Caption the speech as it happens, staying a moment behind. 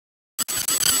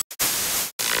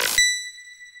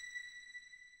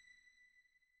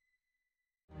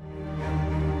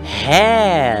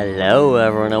Hello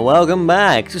everyone and welcome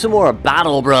back to some more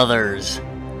Battle Brothers.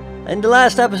 In the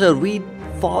last episode we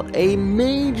fought a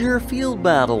major field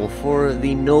battle for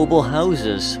the noble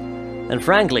houses. And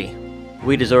frankly,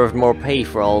 we deserved more pay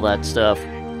for all that stuff.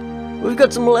 We've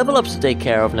got some level ups to take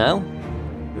care of now.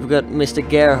 We've got Mr.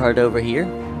 Gerhard over here.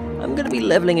 I'm going to be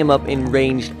leveling him up in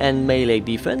ranged and melee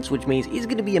defense, which means he's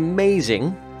going to be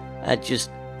amazing at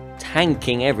just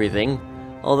tanking everything.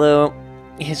 Although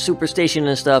his superstition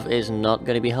and stuff is not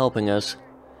going to be helping us.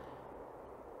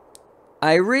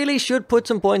 I really should put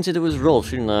some points into his roll,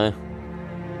 shouldn't I?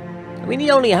 I mean, he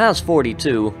only has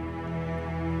 42.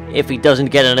 If he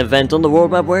doesn't get an event on the world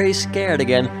map where he's scared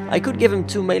again, I could give him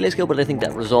 2 melee skill, but I think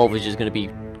that resolve is just going to be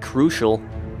crucial.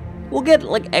 We'll get,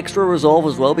 like, extra resolve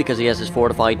as well because he has his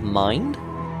fortified mind,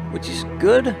 which is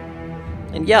good.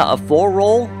 And yeah, a 4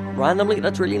 roll randomly,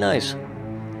 that's really nice.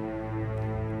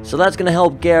 So that's going to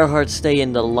help Gerhard stay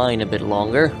in the line a bit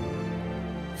longer.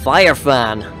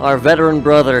 Firefan, our veteran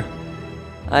brother.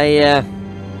 I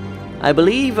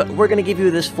believe we're going to give you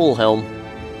this full helm.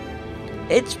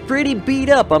 It's pretty beat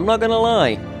up, I'm not going to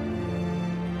lie.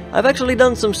 I've actually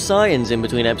done some science in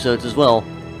between episodes as well.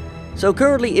 So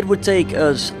currently it would take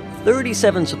us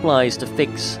 37 supplies to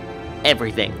fix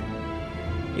everything.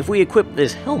 If we equip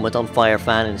this helmet on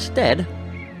Firefan instead,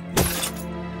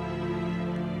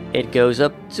 it goes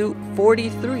up to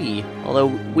 43, although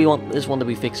we want this one to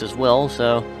be fixed as well,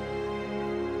 so...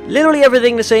 Literally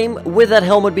everything the same, with that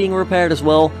helmet being repaired as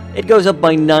well, it goes up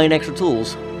by 9 extra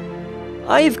tools.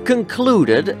 I've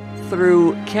concluded,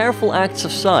 through careful acts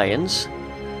of science,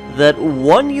 that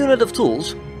 1 unit of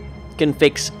tools can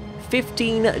fix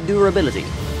 15 durability.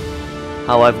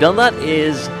 How I've done that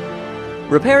is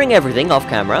repairing everything off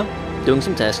camera, doing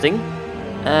some testing,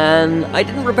 and I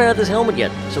didn't repair this helmet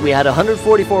yet, so we had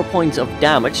 144 points of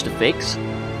damage to fix,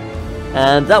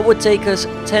 and that would take us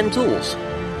 10 tools.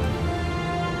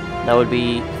 That would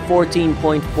be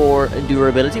 14.4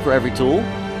 durability for every tool,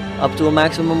 up to a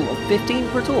maximum of 15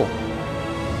 per tool.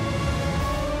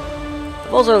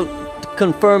 I've also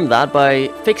confirmed that by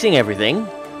fixing everything,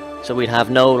 so we'd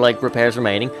have no, like, repairs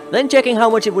remaining, then checking how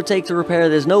much it would take to repair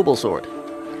this noble sword.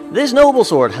 This noble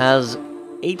sword has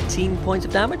 18 points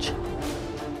of damage?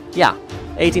 Yeah,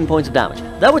 18 points of damage.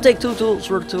 That would take 2 tools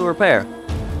to repair.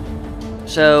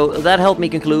 So that helped me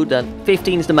conclude that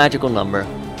 15 is the magical number.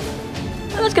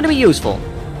 And that's going to be useful.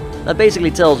 That basically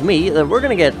tells me that we're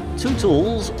going to get 2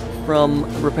 tools from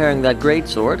repairing that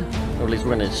greatsword. Or at least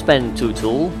we're going to spend 2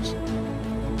 tools.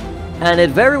 And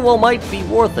it very well might be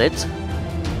worth it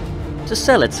to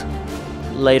sell it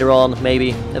later on, maybe,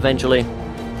 eventually.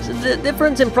 So the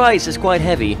difference in price is quite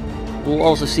heavy. We'll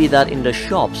also see that in the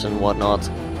shops and whatnot.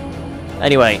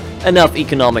 Anyway, enough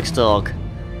economics talk.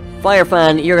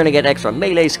 Firefan, you're gonna get extra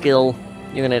melee skill,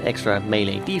 you're gonna get extra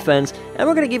melee defense, and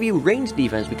we're gonna give you ranged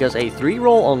defense because a 3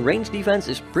 roll on ranged defense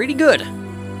is pretty good.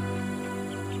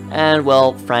 And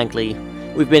well, frankly,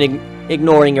 we've been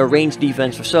ignoring your ranged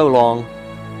defense for so long.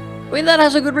 I mean, that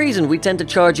has a good reason, we tend to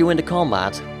charge you into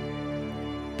combat.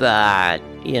 But,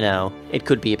 you know, it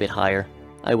could be a bit higher.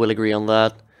 I will agree on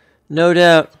that. No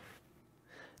doubt.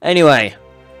 Anyway,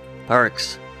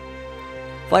 perks.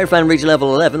 Firefan reached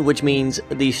level 11, which means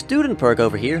the student perk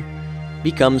over here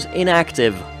becomes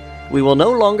inactive. We will no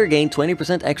longer gain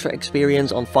 20% extra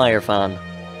experience on Firefan.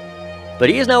 But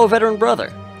he is now a veteran brother,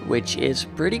 which is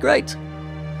pretty great.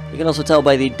 You can also tell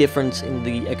by the difference in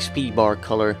the XP bar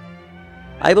color.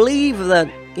 I believe that,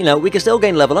 you know, we can still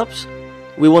gain level ups.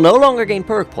 We will no longer gain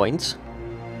perk points.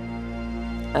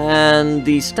 And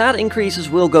the stat increases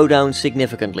will go down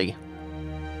significantly.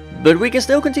 But we can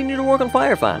still continue to work on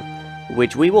Firefan.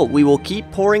 Which we will. We will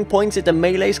keep pouring points into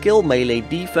melee skill, melee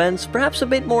defense, perhaps a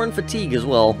bit more in fatigue as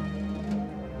well.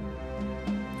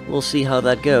 We'll see how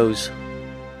that goes.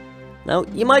 Now,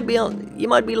 you might be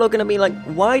looking at me like,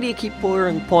 why do you keep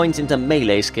pouring points into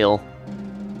melee skill?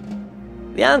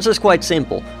 The answer is quite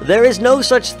simple. There is no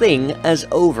such thing as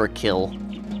overkill.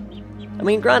 I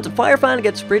mean, granted, Firefan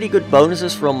gets pretty good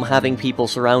bonuses from having people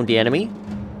surround the enemy.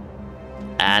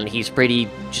 And he's pretty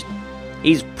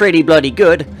bloody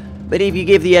good. But if you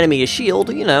give the enemy a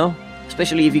shield, you know,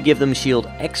 especially if you give them shield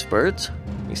experts,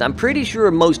 because I'm pretty sure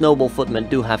most noble footmen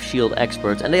do have shield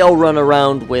experts, and they all run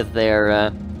around with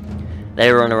their,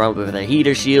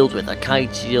 heater shields, with their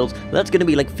kite shields. That's going to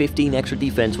be like 15 extra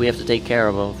defense we have to take care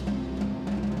of.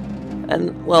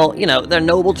 And, well, you know, they're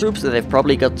noble troops, so they've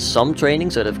probably got some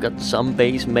training, so they've got some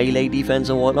base melee defense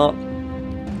and whatnot.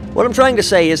 What I'm trying to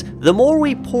say is, the more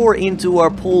we pour into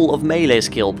our pool of melee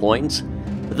skill points,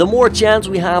 the more chance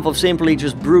we have of simply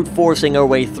just brute forcing our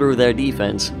way through their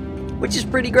defense, which is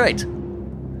pretty great.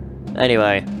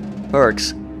 Anyway,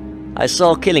 perks. I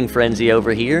saw Killing Frenzy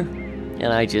over here, and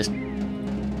I just...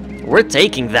 We're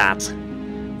taking that!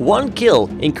 1 kill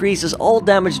increases all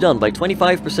damage done by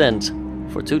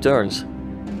 25% for 2 turns.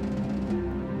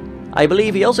 I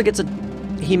believe he also gets a...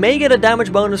 He may get a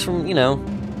damage bonus from, you know,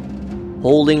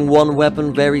 holding one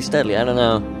weapon very steadily. I don't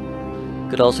know.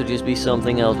 Could also just be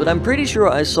something else. But I'm pretty sure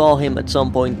I saw him at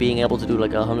some point being able to do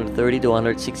like 130 to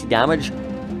 160 damage.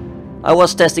 I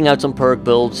was testing out some perk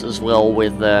builds as well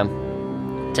with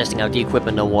testing out the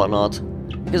equipment and whatnot.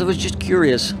 Because I was just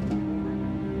curious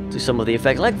to some of the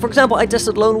effects. Like, for example, I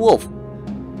tested Lone Wolf.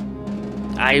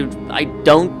 I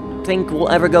don't think we'll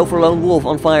ever go for Lone Wolf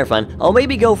on Firefan. I'll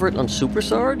maybe go for it on Super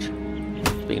Sarge.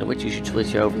 Speaking of which, you should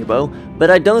switch over your bow. But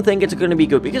I don't think it's going to be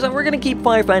good, because we're going to keep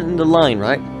Firefan in the line,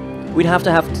 right? We'd have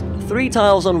to have 3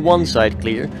 tiles on one side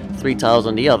clear, 3 tiles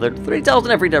on the other, 3 tiles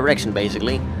in every direction,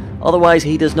 basically. Otherwise,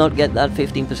 he does not get that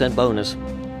 15% bonus.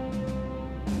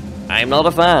 I'm not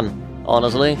a fan,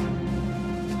 honestly.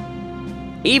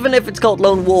 Even if it's called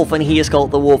Lone Wolf and he is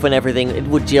called the Wolf and everything, it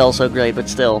would gel so great, but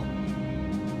still.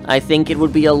 I think it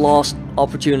would be a lost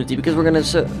opportunity, because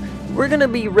we're gonna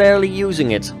be rarely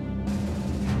using it.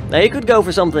 Now, you could go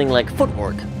for something like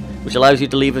Footwork, which allows you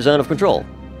to leave a zone of control.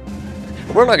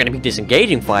 We're not gonna be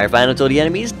disengaging Firefan until the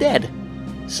enemy is dead.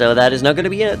 So that is not gonna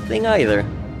be a thing either.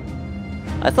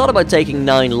 I thought about taking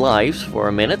 9 lives for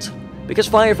a minute, because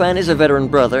Firefan is a veteran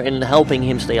brother and helping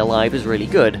him stay alive is really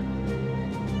good.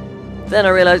 Then I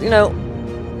realized, you know,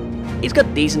 he's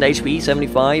got decent HP,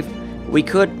 75. We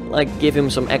could, like, give him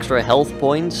some extra health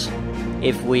points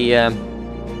if we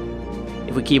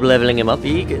keep leveling him up.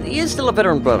 He is still a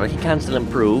veteran brother, he can still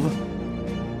improve.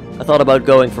 I thought about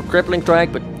going for Crippling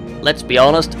Strike, but let's be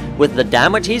honest, with the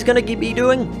damage he's gonna be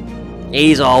doing,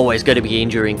 he's always gonna be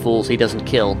injuring fools he doesn't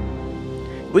kill.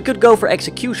 We could go for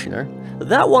Executioner.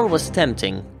 That one was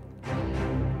tempting.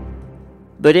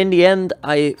 But in the end,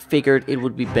 I figured it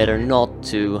would be better not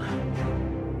to.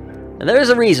 And there is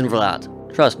a reason for that.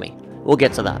 Trust me. We'll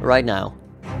get to that right now.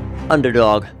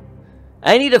 Underdog.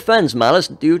 Any defense malice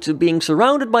due to being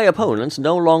surrounded by opponents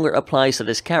no longer applies to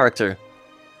this character.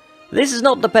 This is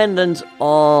not dependent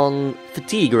on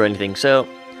fatigue or anything, so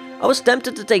I was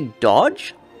tempted to take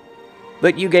dodge,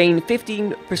 but you gain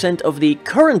 15% of the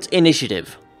current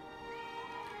initiative.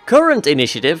 Current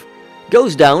initiative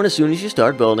goes down as soon as you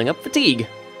start building up fatigue,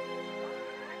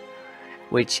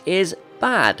 which is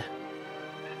bad.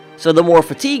 So the more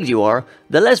fatigued you are,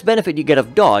 the less benefit you get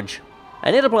of dodge,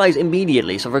 and it applies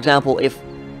immediately. So for example, if,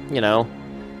 you know,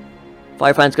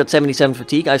 Firefan's got 77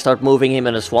 fatigue, I start moving him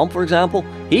in a swamp, for example,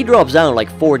 he drops down like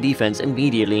 4 defense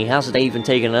immediately. He hasn't even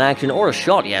taken an action or a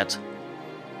shot yet.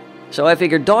 So I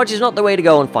figured dodge is not the way to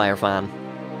go on Firefan.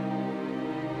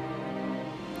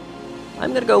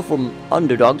 I'm gonna go for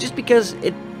Underdog just because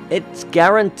it's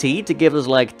guaranteed to give us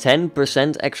like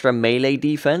 10% extra melee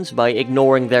defense by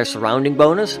ignoring their surrounding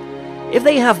bonus. If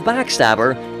they have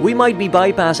Backstabber, we might be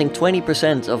bypassing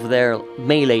 20% of their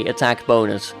melee attack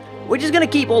bonus, which is gonna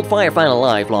keep old Firefan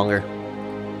alive longer.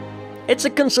 It's a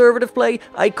conservative play.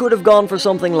 I could have gone for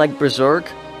something like Berserk.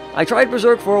 I tried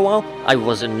Berserk for a while. I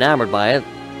was enamored by it,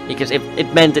 because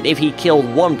it meant that if he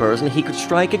killed one person, he could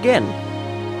strike again.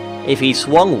 If he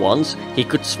swung once, he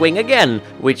could swing again,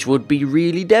 which would be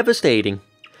really devastating.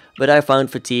 But I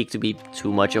found fatigue to be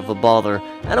too much of a bother,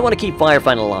 and I want to keep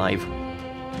Firefan alive.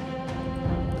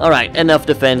 Alright, enough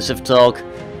defensive talk.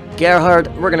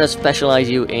 Gerhard, we're gonna specialize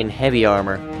you in heavy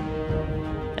armor.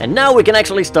 And now we can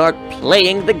actually start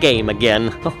playing the game again.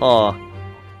 Haha.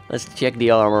 Let's check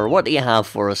the armor. What do you have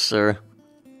for us, sir?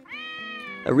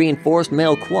 A reinforced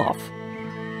mail coif.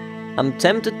 I'm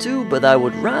tempted to, but I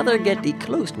would rather get the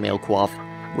closed mail coif,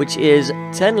 which is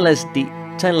 10 less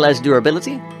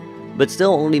durability, but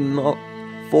still only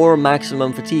 4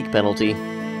 maximum fatigue penalty.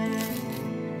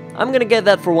 I'm gonna get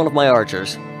that for one of my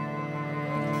archers.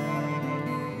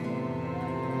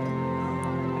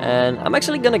 And I'm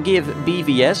actually gonna give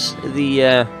BVS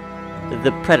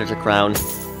the Predator Crown.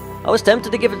 I was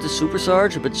tempted to give it to Super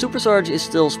Sarge, but Super Sarge is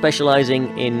still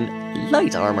specializing in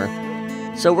light armor.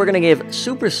 So we're gonna give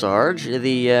Super Sarge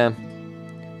the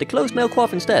closed mail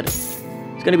coif instead.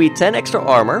 It's gonna be 10 extra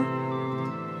armor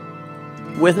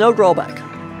with no drawback,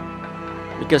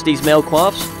 because these mail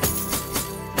coifs,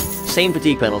 same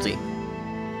fatigue penalty,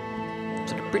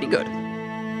 so they're pretty good.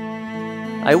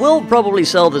 I will probably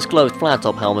sell this closed flat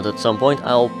top helmet at some point.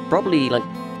 I'll probably like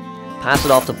pass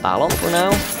it off to Balon for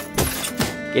now.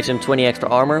 Gives him 20 extra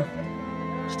armor.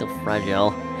 Still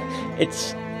fragile.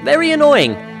 It's very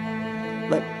annoying.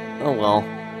 But, oh well.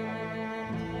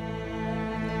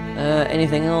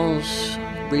 Anything else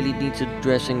really needs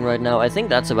addressing right now? I think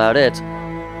that's about it.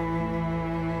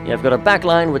 Yeah, I've got a back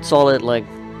line with solid, like...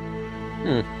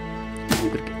 We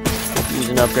could use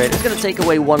an upgrade. It's going to take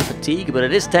away 1 fatigue, but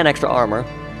it is 10 extra armor.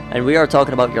 And we are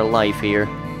talking about your life here.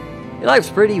 Your life's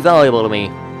pretty valuable to me.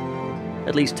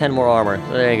 At least 10 more armor.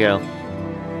 So there you go.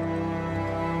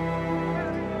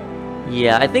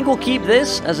 Yeah, I think we'll keep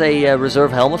this as a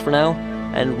reserve helmet for now.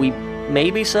 And we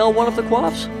maybe sell one of the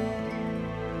quaffs?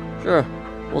 Sure.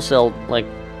 We'll sell, like,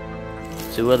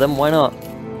 2 of them. Why not?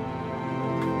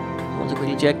 Want to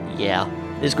quickly check? Yeah.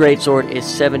 This greatsword is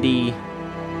 70...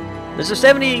 There's a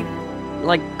 70,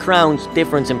 like, crowns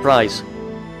difference in price.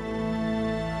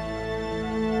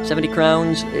 70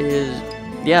 crowns is...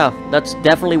 Yeah, that's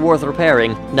definitely worth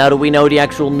repairing. Now that we know the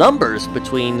actual numbers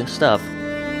between stuff.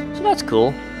 So that's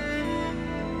cool.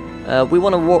 We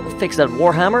want to fix that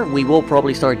Warhammer. We will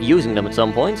probably start using them at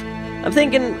some point. I'm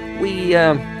thinking we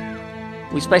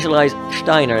specialize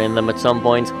Steiner in them at some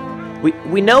point.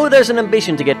 We know there's an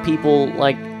ambition to get people,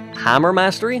 like, hammer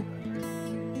mastery.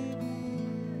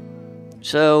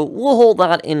 So, we'll hold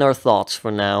that in our thoughts for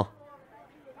now.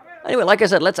 Anyway, like I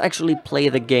said, let's actually play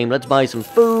the game. Let's buy some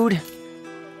food.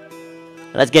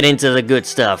 Let's get into the good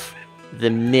stuff. The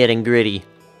nit and gritty.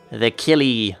 The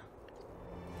killy.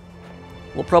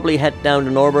 We'll probably head down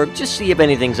to Norberg, just see if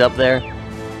anything's up there.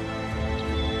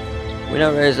 We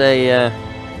know there's a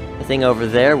thing over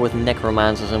there with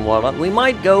necromancers and whatnot. We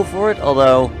might go for it,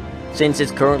 although, since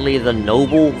it's currently the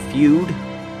noble feud,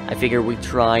 I figure we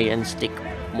try and stick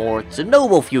more to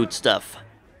noble feud stuff.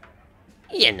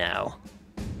 You know.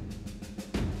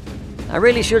 I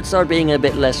really should start being a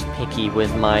bit less picky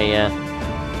with my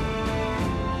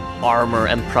armor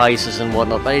and prices and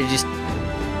whatnot, but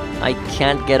I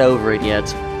can't get over it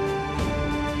yet.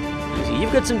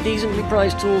 You've got some decently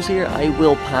priced tools here. I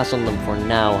will pass on them for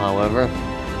now, however.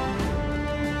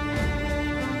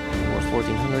 Worth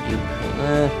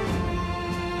 1400.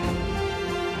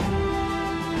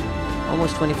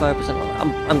 Almost 25%.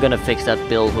 I'm gonna fix that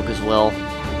bill hook as well.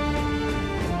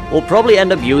 We'll probably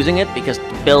end up using it because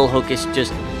the bill hook is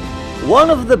just one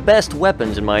of the best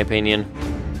weapons, in my opinion,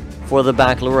 for the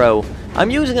Baccalaureate. I'm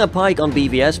using a pike on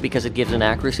BVS because it gives an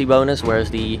accuracy bonus,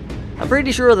 whereas I'm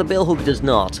pretty sure the bill hook does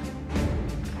not.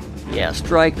 Yeah,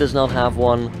 strike does not have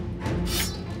one,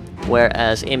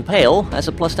 whereas impale has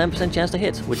a plus 10% chance to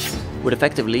hit, which would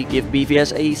effectively give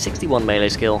BVS a 61 melee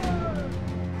skill.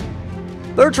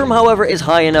 Bertram, however, is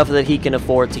high enough that he can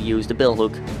afford to use the bill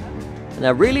hook. And I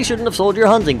really shouldn't have sold your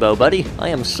hunting bow, buddy. I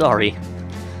am sorry.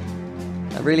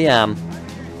 I really am.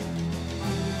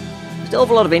 Still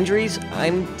have a lot of injuries.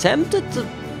 I'm tempted to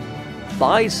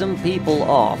buy some people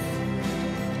off.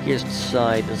 Here's the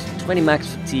side. There's 20 max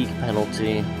fatigue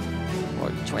penalty. Or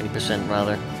 20%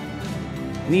 rather.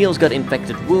 Neil's got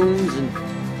infected wounds, and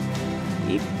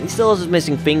he still has his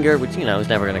missing finger, which, you know, is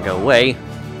never going to go away.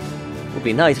 Would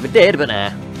be nice if it did, but nah.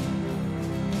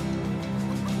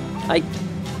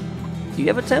 Do you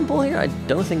have a temple here? I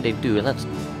don't think they do. That's...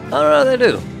 Oh, no, they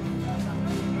do.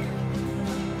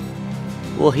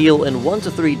 We'll heal in 1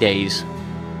 to 3 days.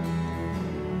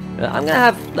 I'm gonna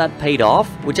have that paid off,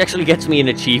 which actually gets me an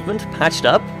achievement, patched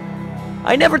up.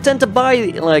 I never tend to buy,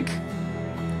 like,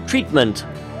 treatment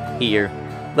here.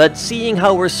 But seeing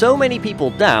how we're so many people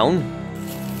down...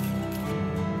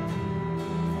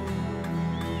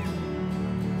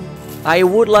 I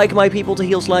would like my people to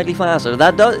heal slightly faster.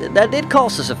 That did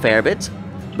cost us a fair bit,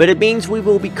 but it means we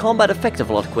will be combat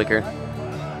effective a lot quicker.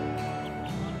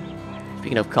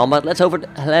 Speaking of combat, let's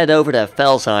head over to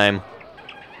Felsheim.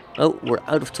 Oh, we're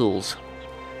out of tools.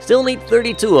 Still need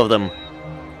 32 of them.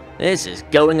 This is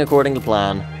going according to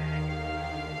plan.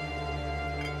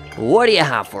 What do you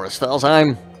have for us,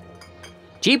 Felsheim?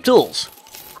 Cheap tools.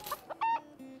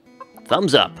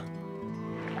 Thumbs up.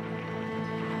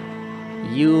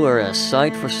 You are a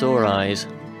sight for sore eyes.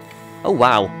 Oh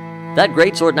wow, that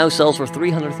greatsword now sells for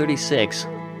 336.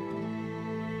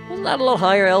 Wasn't that a lot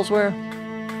higher elsewhere?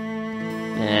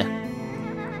 Eh.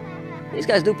 These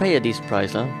guys do pay a decent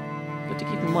price, though. Good to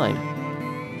keep in mind.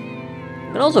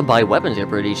 You can also buy weapons here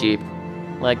pretty cheap.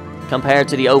 Like, compared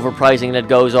to the overpricing that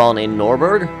goes on in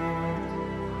Norberg.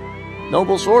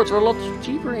 Noble swords are a lot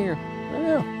cheaper here. I don't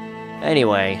know.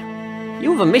 Anyway,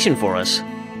 you have a mission for us.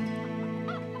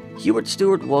 Hubert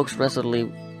Stewart walks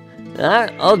resolutely...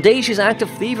 audacious act of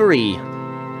thievery.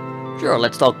 Sure,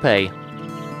 let's talk pay.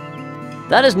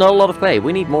 That is not a lot of pay.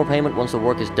 We need more payment once the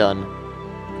work is done.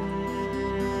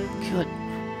 Good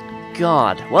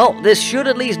God. Well, this should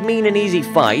at least mean an easy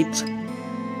fight.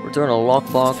 Return a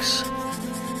lockbox.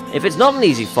 If it's not an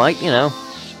easy fight, you know,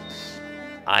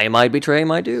 I might betray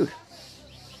my dude.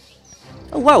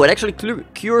 Oh wow, it actually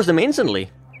cures them instantly.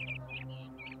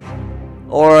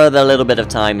 Or the little bit of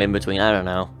time in between, I don't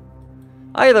know.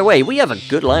 Either way, we have a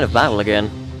good line of battle again.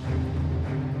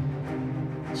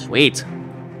 Sweet.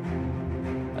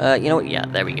 You know what? Yeah,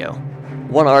 there we go.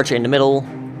 One archer in the middle,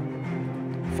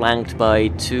 flanked by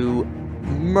two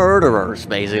murderers,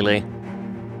 basically.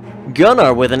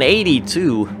 Gunnar with an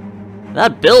 82.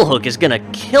 That billhook is gonna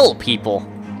kill people.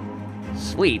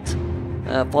 Sweet.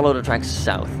 Follow the tracks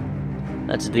south.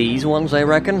 That's these ones, I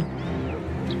reckon.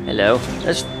 Hello.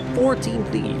 There's 14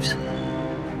 thieves.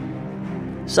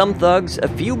 Some thugs, a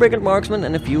few brigand marksmen,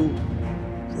 and a few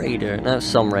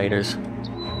some raiders.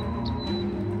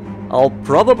 I'll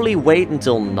probably wait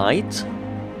until night,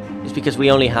 just because we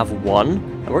only have one,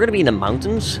 and we're gonna be in the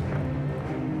mountains.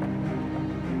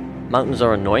 Mountains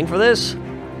are annoying for this.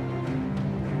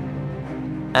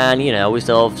 And, you know, we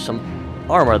still have some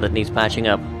armor that needs patching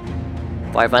up.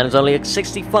 Firefan is only at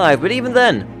 65, but even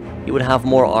then, he would have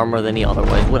more armor than he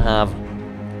otherwise would have.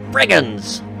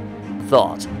 Brigands!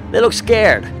 Thought. They look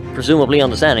scared, presumably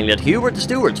understanding that Hubert the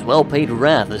Steward's well-paid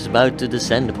wrath is about to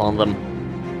descend upon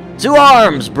them. To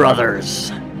arms,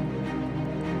 brothers!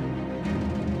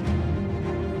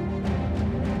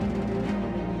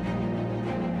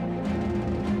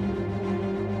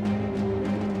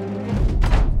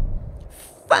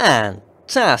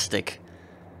 Fantastic!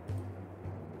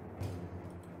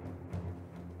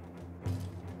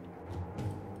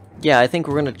 Yeah, I think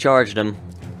we're gonna charge them.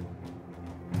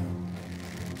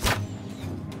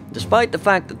 Despite the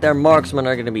fact that their marksmen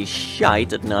are gonna be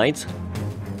shite at night.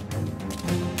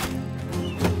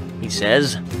 He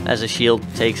says, as a shield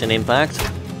takes an impact.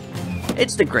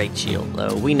 It's the Great Shield,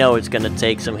 though. We know it's gonna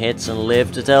take some hits and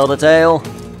live to tell the tale.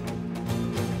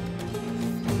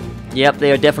 Yep,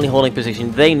 they are definitely holding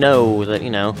position. They know that, you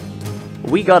know,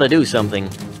 we gotta do something.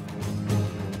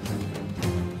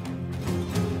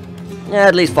 Yeah,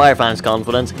 at least Firefan's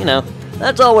confident, you know.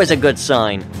 That's always a good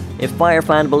sign. If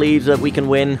Firefan believes that we can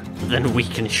win, then we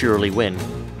can surely win.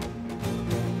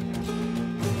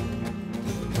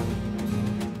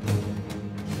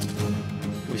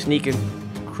 We sneak a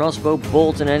crossbow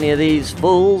bolt in any of these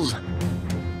fools.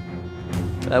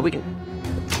 We can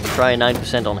try a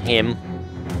 9% on him.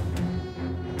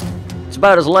 It's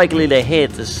about as likely to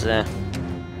hit as,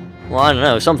 well, I don't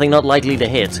know, something not likely to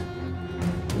hit.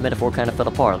 The metaphor kind of fell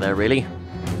apart there, really.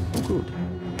 Oh, good.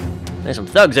 There's some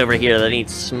thugs over here that need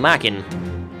smacking.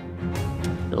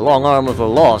 The long arm of the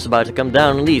law is about to come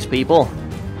down on these people.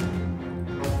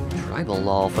 Tribal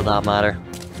law, for that matter.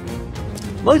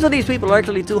 Most of these people are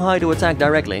actually too high to attack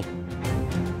directly.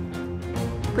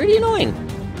 Pretty annoying.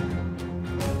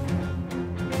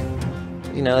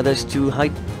 You know, there's two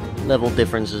height level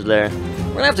differences there.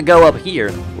 We're gonna have to go up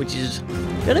here, which is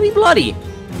gonna be bloody.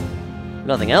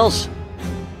 Nothing else.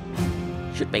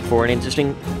 Should make for an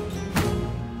interesting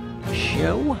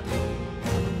show.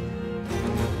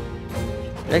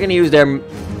 They're gonna use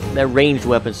their ranged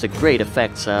weapons to great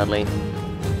effect, sadly.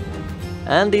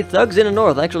 And the thugs in the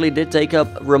north actually did take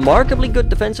up remarkably good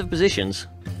defensive positions.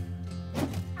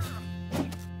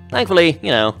 Thankfully,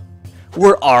 you know,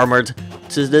 we're armored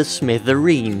to the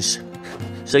smithereens.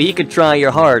 So you could try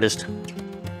your hardest.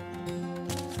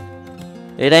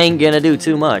 It ain't gonna do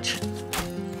too much.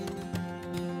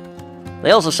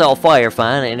 They also saw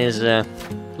Firefan in his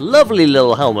lovely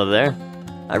little helmet there.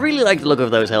 I really like the look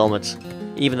of those helmets.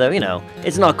 Even though, you know,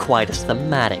 it's not quite as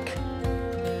thematic.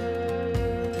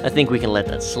 I think we can let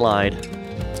that slide.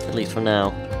 At least for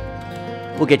now.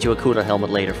 We'll get you a cooler helmet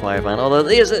later, Firefan. Although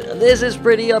this is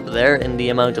pretty up there in the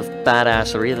amount of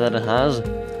badassery that it has.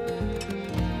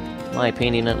 My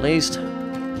opinion, at least.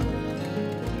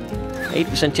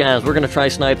 8% chance. We're gonna try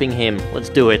sniping him. Let's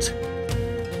do it.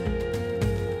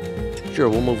 Sure,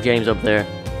 we'll move James up there.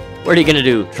 What are you gonna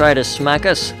do? Try to smack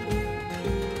us?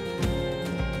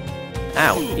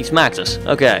 Ow, he smacks us.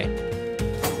 Okay.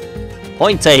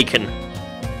 Point taken.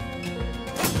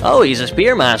 Oh, he's a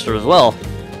spearmaster as well.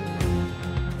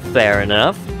 Fair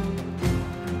enough.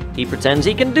 He pretends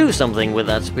he can do something with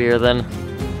that spear then.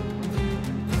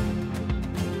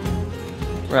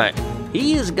 Right.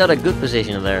 He's got a good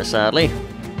position there, sadly.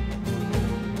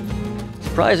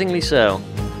 Surprisingly so.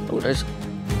 Oh, there's...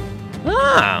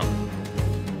 Ah!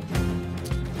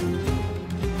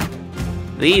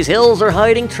 These hills are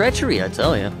hiding treachery, I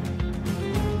tell you.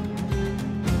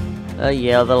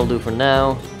 Yeah, that'll do for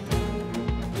now.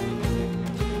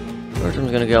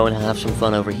 Bertram's gonna go and have some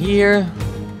fun over here.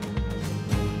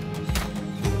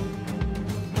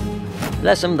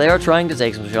 Bless them, they are trying to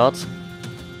take some shots.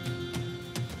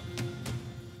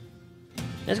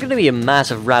 There's gonna be a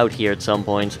massive rout here at some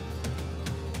point.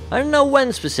 I don't know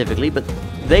when specifically, but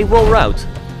they will rout.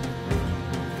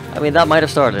 I mean, that might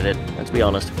have started it, let's be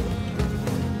honest.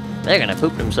 They're gonna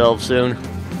poop themselves soon.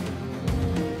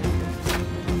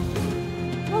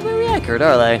 Not very accurate,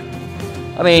 are they?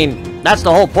 I mean, that's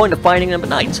the whole point of fighting them at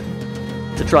night.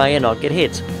 To try and not get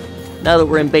hit. Now that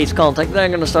we're in base contact, they're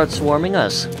gonna start swarming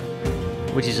us.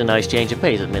 Which is a nice change of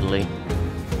pace, admittedly.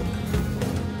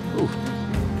 Ooh.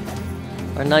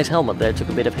 Our nice helmet there took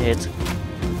a bit of hit.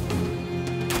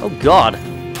 Oh god!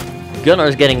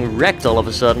 Gunnar's getting wrecked all of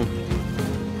a sudden.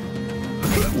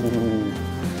 Ooh.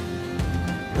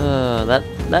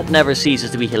 That never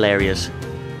ceases to be hilarious.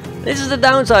 This is the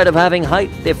downside of having height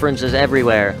differences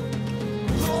everywhere.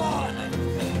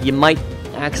 You might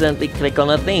accidentally click on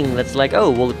a thing that's like, oh,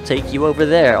 we'll take you over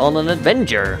there on an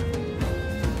adventure.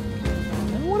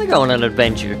 I don't want to go on an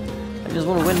adventure. I just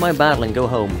want to win my battle and go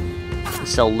home. And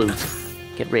sell loot.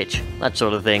 Get rich. That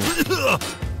sort of thing.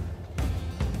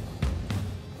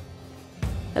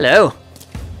 Hello.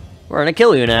 We're gonna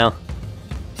kill you now.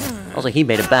 Also, he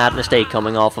made a bad mistake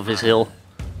coming off of his hill.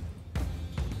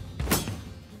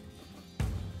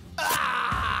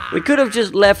 We could have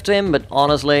just left him, but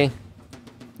honestly,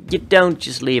 you don't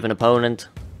just leave an opponent.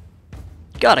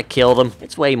 Gotta kill them.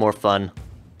 It's way more fun.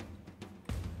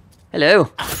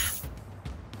 Hello.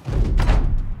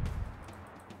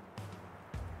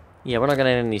 Yeah, we're not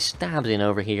gonna get any stabs in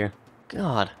over here.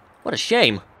 God, what a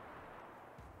shame.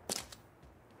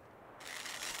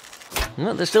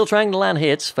 Well, they're still trying to land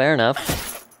hits, fair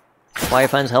enough.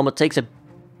 Firefan's helmet takes a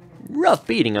rough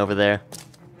beating over there.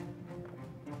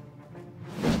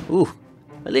 Ooh,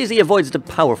 at least he avoids the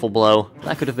powerful blow.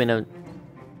 That could have been a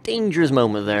dangerous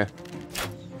moment there.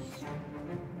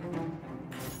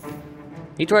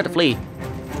 He tried to flee.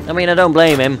 I mean, I don't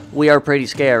blame him. We are pretty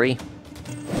scary.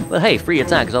 But hey, free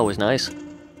attack is always nice.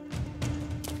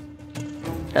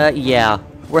 Yeah.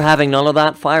 We're having none of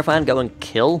that. Firefan, go and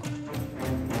kill.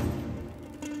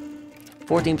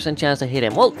 14% chance to hit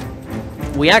him. Well,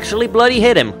 we actually bloody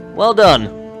hit him. Well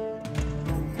done.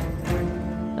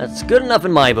 That's good enough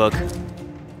in my book.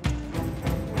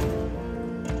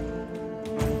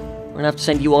 We're gonna have to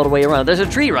send you all the way around. There's a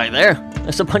tree right there.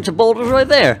 There's a bunch of boulders right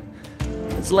there.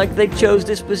 It's like they chose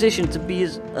this position to be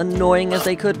as annoying as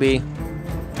they could be.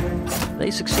 They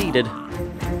succeeded.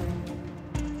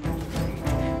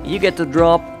 You get to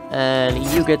drop, and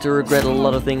you get to regret a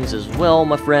lot of things as well,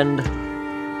 my friend.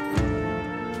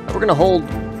 We're gonna hold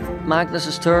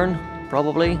Magnus's turn,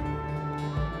 probably.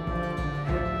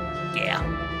 Yeah.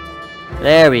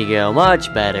 There we go,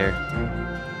 much better.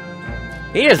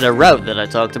 Here's the route that I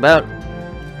talked about.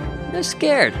 They're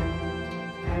scared.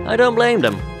 I don't blame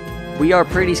them. We are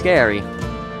pretty scary.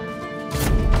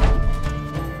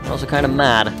 Also kind of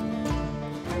mad.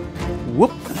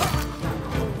 Whoop.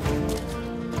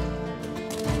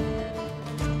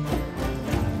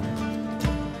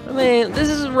 I mean, this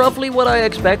is roughly what I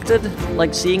expected,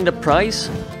 like seeing the price.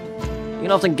 You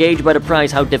can often gauge by the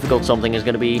price how difficult something is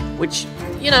going to be, which,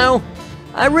 you know,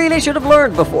 I really should have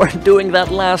learned before doing that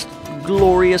last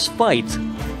glorious fight.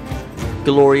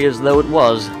 Glorious though it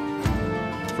was,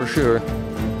 for sure.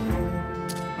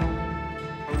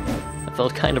 I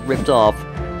felt kind of ripped off.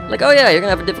 Like, oh yeah, you're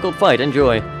going to have a difficult fight,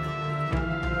 enjoy.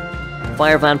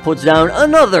 Firefan puts down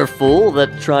another fool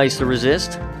that tries to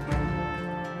resist.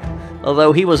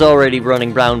 Although he was already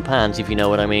running brown pants, if you know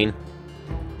what I mean.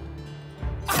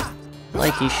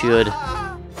 Like he should.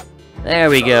 There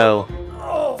we go.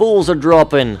 Fools are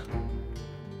dropping.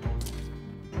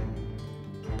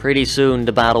 Pretty soon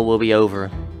the battle will be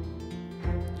over.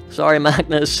 Sorry,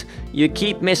 Magnus. You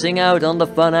keep missing out on the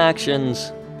fun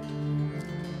actions.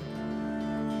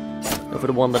 Go for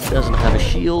the one that doesn't have a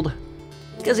shield.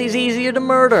 Because he's easier to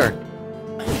murder.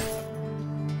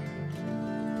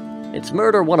 It's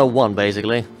murder 101,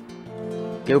 basically.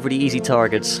 Go for the easy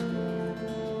targets.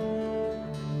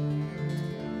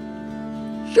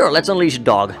 Sure, let's unleash a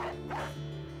dog.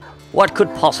 What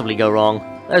could possibly go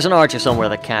wrong? There's an archer somewhere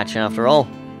to catch, after all.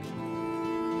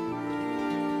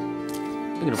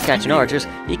 Speaking of catching archers,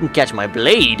 he can catch my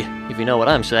blade, if you know what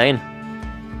I'm saying.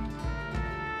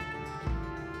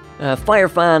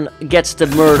 Firefan gets to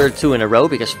murder 2 in a row,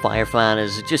 because Firefan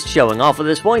is just showing off at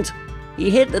this point. He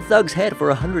hit the thug's head for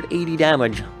 180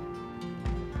 damage.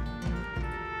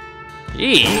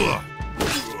 Gee.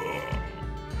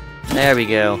 There we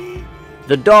go.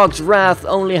 The dog's wrath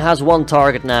only has one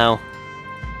target now.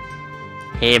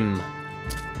 Him.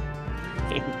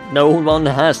 No one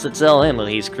has to tell him that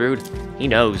he's screwed. He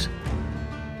knows.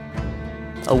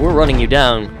 Oh, we're running you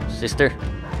down, sister.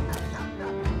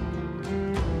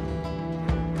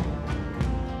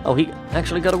 Oh, he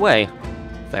actually got away.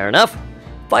 Fair enough.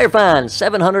 Firefan,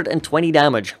 720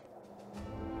 damage.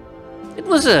 It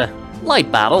was a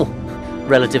light battle,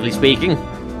 relatively speaking.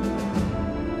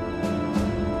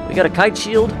 We got a kite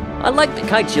shield. I like the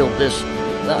kite shield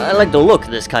I like the look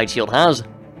this kite shield has.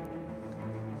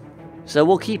 So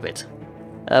we'll keep it.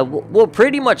 We'll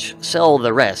pretty much sell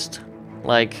the rest.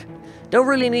 Like, don't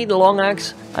really need the long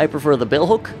axe. I prefer the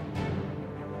billhook.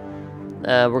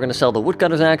 We're gonna sell the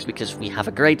woodcutter's axe because we have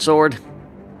a great sword.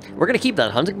 We're gonna keep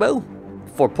that hunting bow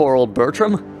for poor old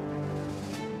Bertram.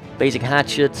 Basic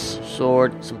hatchets,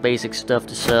 sword, some basic stuff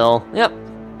to sell. Yep.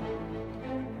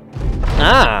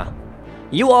 Ah!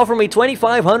 You offer me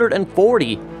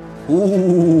 2,540.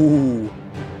 Ooh.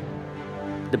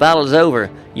 The battle is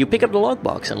over. You pick up the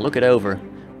logbox and look it over.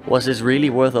 Was this really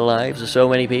worth the lives of so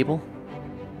many people?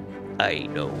 I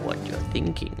know what you're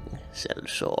thinking,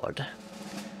 sellsword.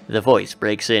 The voice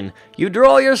breaks in. You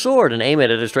draw your sword and aim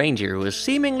it at a stranger who has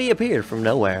seemingly appeared from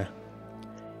nowhere.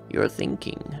 You're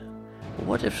thinking,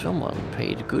 what if someone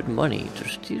paid good money to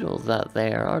steal that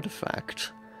there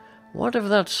artifact? What if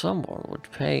that someone would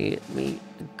pay me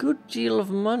a good deal of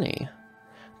money?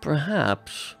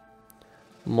 Perhaps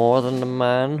more than the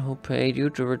man who paid you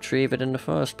to retrieve it in the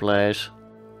first place.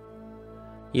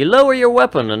 You lower your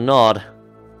weapon and nod.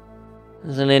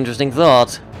 It's an interesting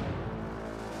thought.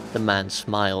 The man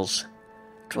smiles.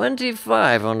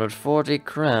 2,540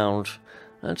 crowns.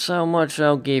 That's how much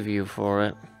I'll give you for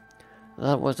it.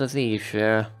 That was the thief's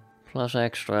share, plus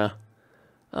extra.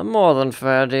 A more than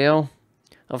fair deal.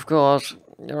 Of course,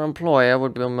 your employer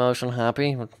would be most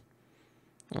unhappy, but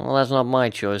well, that's not my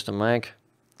choice to make.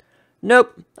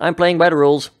 Nope, I'm playing by the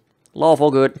rules.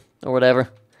 Lawful good, or whatever.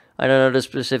 I don't know the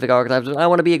specific archetypes, but I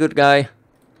want to be a good guy.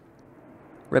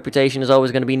 Reputation is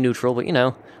always going to be neutral, but you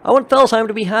know, I want Felsheim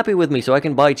to be happy with me so I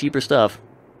can buy cheaper stuff.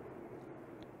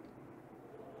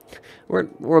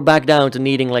 We're back down to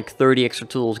needing like 30 extra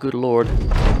tools, good lord.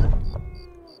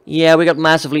 Yeah, we got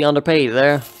massively underpaid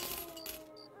there.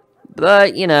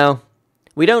 But, you know,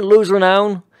 we don't lose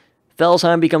renown.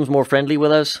 Felsheim becomes more friendly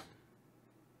with us.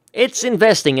 It's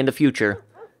investing in the future.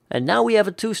 And now we have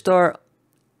a 2-star...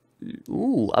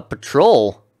 Ooh, a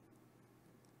patrol.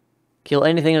 Kill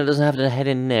anything that doesn't have the head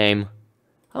in name.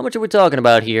 How much are we talking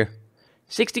about here?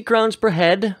 60 crowns per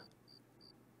head.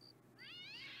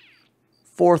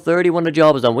 430 when the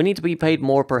job is done. We need to be paid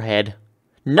more per head.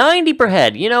 90 per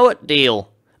head. You know what?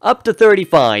 Deal. Up to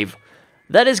 35.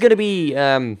 That is going to be...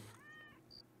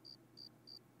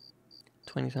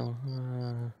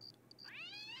 27.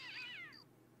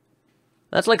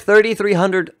 That's like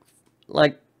 3,300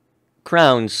 like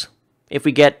crowns if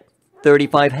we get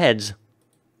 35 heads.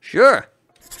 Sure.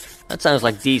 That sounds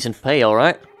like decent pay,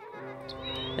 alright.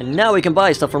 And now we can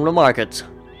buy stuff from the market.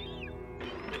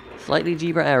 Slightly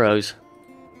cheaper arrows.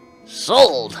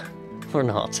 Sold! Or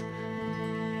not.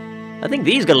 I think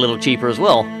these got a little cheaper as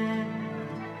well.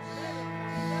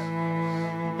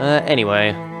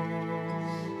 Anyway.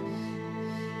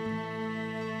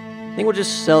 I think we'll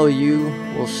just sell you.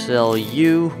 We'll sell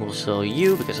you. We'll sell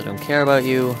you because I don't care about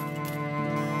you.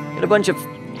 Get a bunch of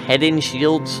head-in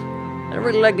shields. I don't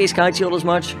really like these kite shield as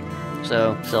much.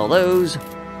 So, sell those.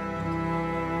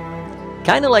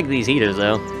 Kinda like these heaters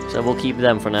though. So we'll keep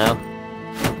them for now.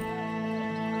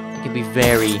 They can be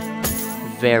very,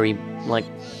 very, like,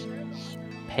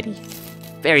 petty.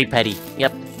 Very petty,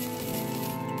 yep.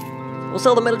 We'll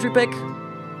sell the military pick.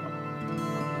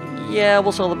 Yeah,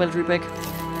 we'll sell the military pick.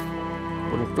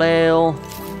 Wooden flail.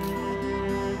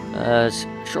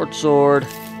 Short sword.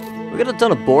 We got a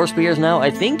ton of boar spears now. I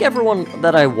think everyone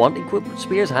that I want equipped with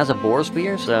spears has a boar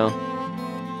spear, so...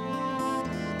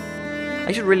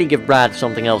 I should really give Brad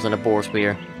something else than a boar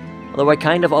spear. Although I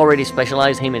kind of already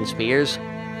specialized him in spears.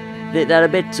 Did that a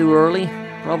bit too early,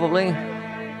 probably.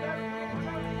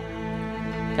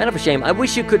 Kind of a shame. I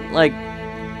wish you could, like,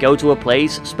 go to a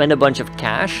place, spend a bunch of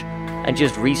cash, and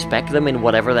just respec them in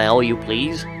whatever the hell you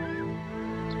please.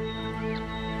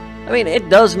 I mean, it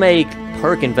does make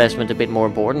perk investment a bit more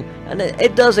important, and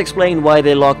it does explain why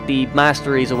they locked the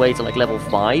masteries away to like level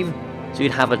 5, so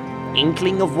you'd have an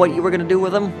inkling of what you were going to do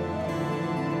with them.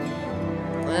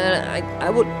 I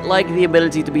would like the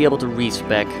ability to be able to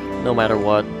respec, no matter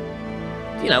what.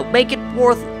 You know, make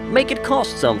it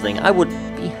cost something. I would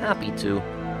be happy to.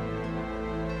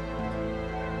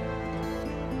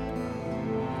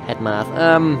 Head math.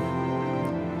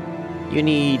 You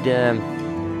need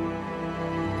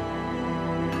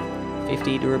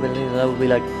 50 durability. That would be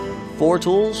like 4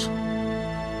 tools.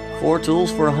 4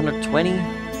 tools for 120.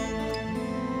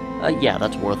 Yeah,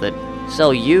 that's worth it.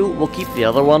 Sell you. We'll keep the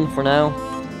other one for now.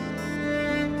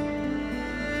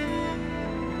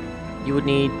 You would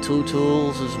need 2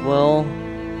 tools as well.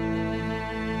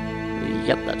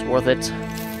 Yep, that's worth it.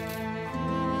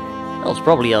 Well, it's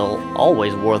probably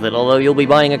always worth it, although you'll be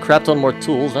buying a crap ton more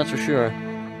tools, that's for sure.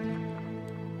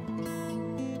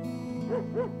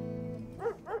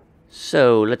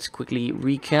 So, let's quickly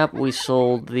recap. We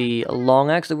sold the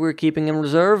long axe that we were keeping in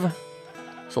reserve.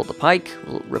 Sold the pike.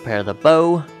 We'll repair the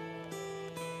bow.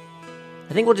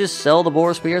 I think we'll just sell the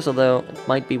boar spears, although it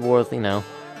might be worth, you know,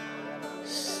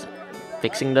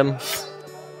 fixing them.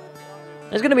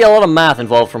 There's going to be a lot of math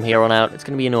involved from here on out. It's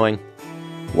going to be annoying.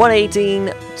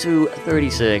 118 to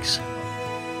 36.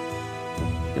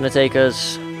 Going to take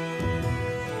us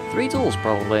 3 tools,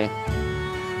 probably.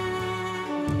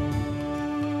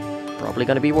 Probably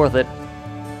going to be worth it.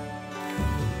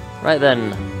 Right then.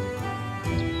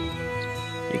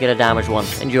 You get a damaged one.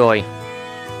 Enjoy.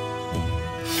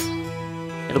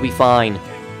 It'll be fine.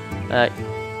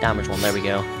 Damaged one. There we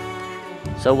go.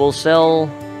 So we'll sell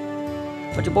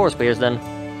a bunch of boar spears then.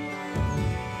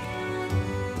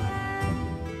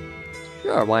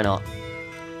 Sure, why not?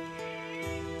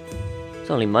 It's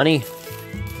only money.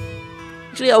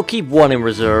 Actually, I'll keep one in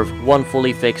reserve. One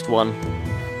fully fixed one.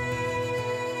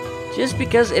 Just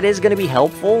because it is going to be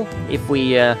helpful if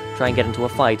we try and get into a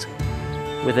fight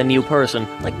with a new person.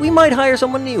 Like, we might hire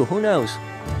someone new, who knows?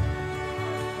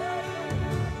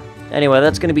 Anyway,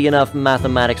 that's going to be enough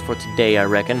mathematics for today, I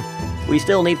reckon. We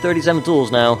still need 37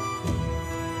 tools now.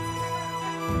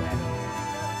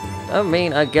 I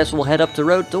mean, I guess we'll head up the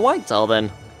road to Whitehall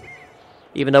then.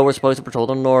 Even though we're supposed to patrol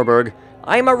the Norberg.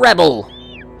 I'm a rebel!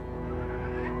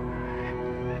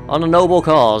 On a noble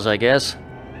cause, I guess.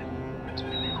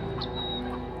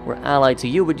 We're allied to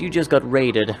you, but you just got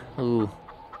raided. Ooh.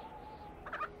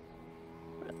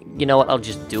 You know what, I'll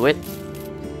just do it.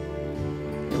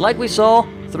 Like we saw,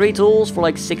 3 tools for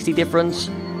like 60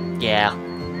 difference. Yeah.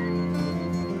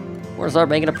 We're gonna start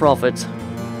making a profit.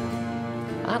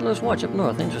 Adler's Watch up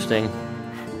north, interesting.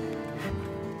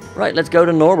 Right, let's go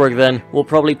to Norberg then. We'll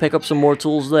probably pick up some more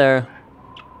tools there.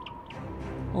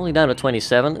 Only down to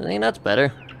 27, I mean, that's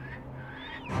better.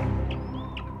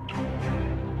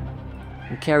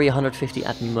 And carry 150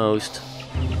 at most.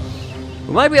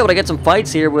 We might be able to get some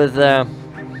fights here with, I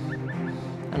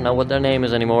don't know what their name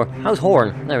is anymore. How's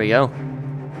Horn? There we go.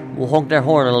 We'll honk their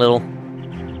horn a little.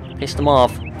 Piss them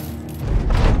off.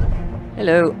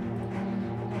 Hello.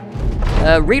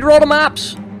 Read all the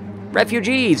maps!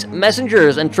 Refugees,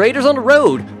 messengers, and traders on the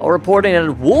road are reporting that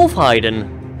Wolfheiden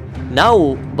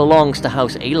now belongs to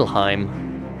House Adelheim.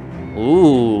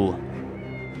 Ooh.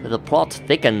 The plot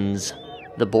thickens.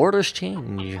 The borders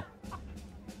change.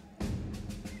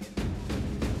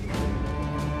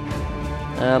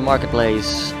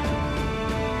 Marketplace.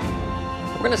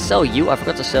 We're gonna sell you. I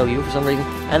forgot to sell you for some reason.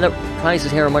 And the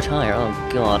prices here are much higher. Oh,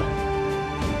 God.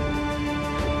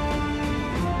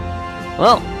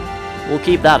 Well, we'll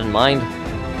keep that in mind.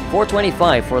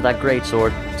 425 for that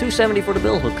greatsword. 270 for the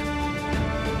billhook.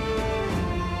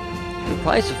 Good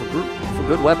prices for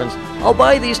good weapons. I'll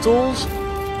buy these tools.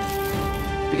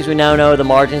 Because we now know the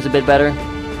margin's a bit better.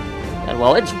 And,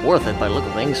 well, it's worth it by the look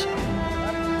of things.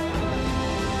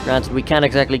 Granted, we can't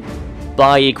exactly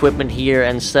buy equipment here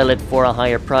and sell it for a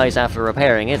higher price after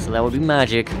repairing it, so that would be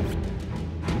magic.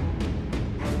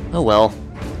 Oh well.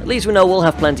 At least we know we'll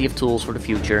have plenty of tools for the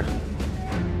future.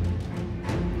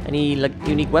 Any, like,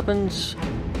 unique weapons?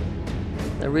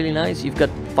 They're really nice. You've got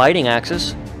fighting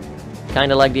axes.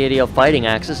 Kinda like the idea of fighting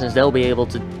axes, since they'll be able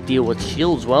to deal with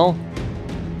shields well.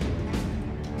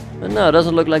 But no, it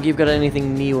doesn't look like you've got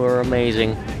anything new or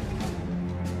amazing.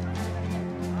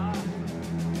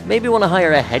 Maybe want to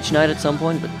hire a hedge knight at some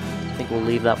point, but I think we'll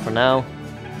leave that for now.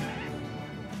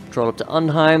 Patrol up to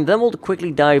Undheim, then we'll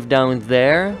quickly dive down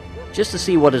there, just to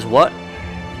see what is what.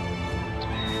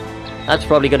 That's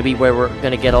probably going to be where we're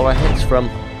going to get all our hits from.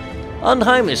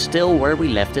 Undheim is still where we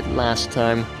left it last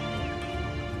time.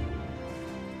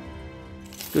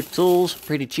 Good tools,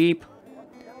 pretty cheap.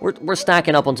 We're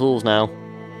stacking up on tools now.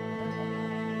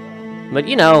 But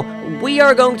you know, we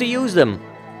are going to use them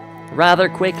rather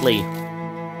quickly.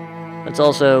 Let's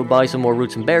also buy some more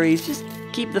roots and berries, just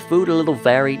keep the food a little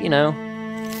varied, you know.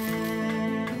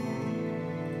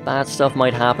 Bad stuff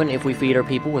might happen if we feed our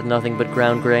people with nothing but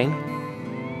ground grain.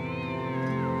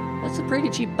 That's a pretty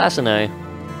cheap bassinet.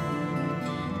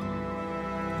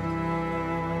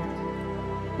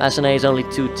 Bassinet is only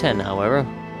 210, however.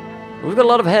 We've got a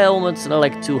lot of helmets that are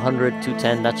like 200,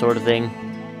 210, that sort of thing.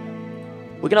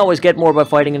 We can always get more by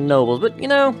fighting in nobles, but, you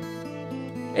know,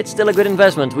 it's still a good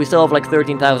investment. We still have like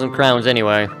 13,000 crowns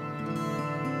anyway.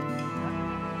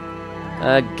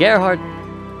 Gerhard,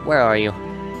 where are you?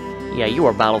 Yeah, you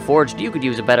are battle forged. You could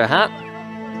use a better hat.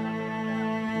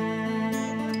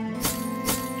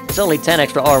 It's only 10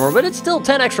 extra armor, but it's still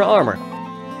 10 extra armor.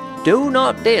 Do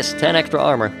not diss 10 extra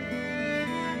armor.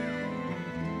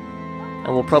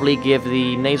 And we'll probably give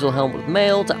the nasal helmet with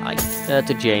mail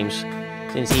to James,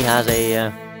 since he has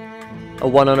a a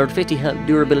 150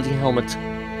 durability helmet.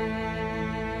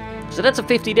 So that's a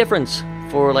 50 difference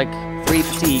for like 3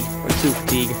 fatigue, or 2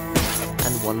 fatigue,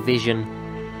 and 1 vision.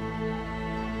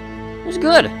 It's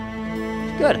good.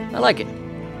 It's good. I like it.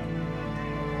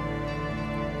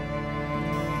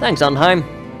 Thanks, Undheim.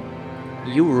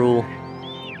 You rule.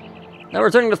 Now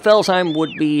returning to Felsheim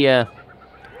would be the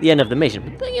end of the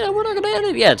mission, but you know, we're not going to end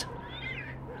it yet.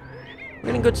 We're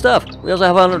getting good stuff. We also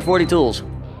have 140 tools.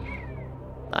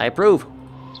 I approve.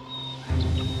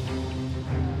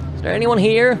 Is there anyone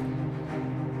here?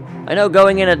 I know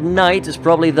going in at night is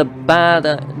probably the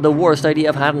worst idea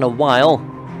I've had in a while.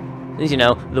 Since, you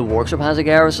know, the workshop has a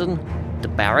garrison, the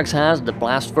barracks has, the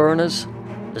blast furnace,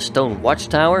 the stone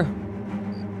watchtower.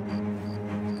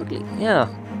 Quickly, yeah.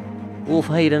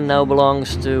 Wolfhaven now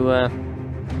belongs to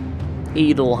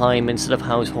Edelheim instead of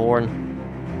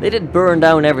Househorn. They did burn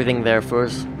down everything there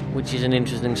first, which is an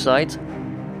interesting sight.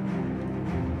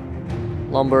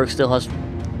 Lomberg still has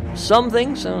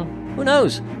something, so who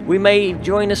knows? We may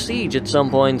join a siege at some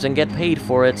point and get paid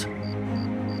for it.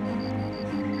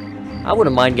 I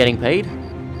wouldn't mind getting paid.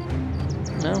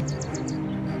 No.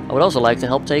 I would also like to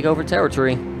help take over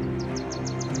territory.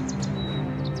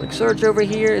 Quick search over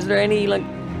here. Is there any, like,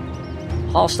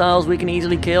 hostiles we can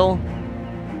easily kill?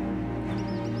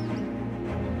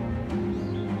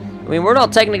 I mean, we're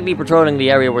not technically patrolling the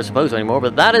area we're supposed to anymore,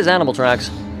 but that is animal tracks.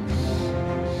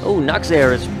 Oh,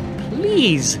 Noxeras,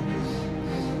 please!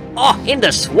 Oh, in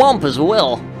the swamp as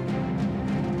well!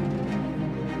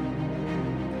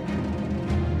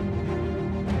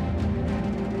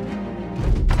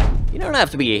 You don't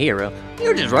have to be a hero,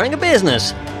 you're just running a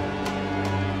business!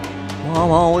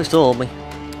 Mom always told me,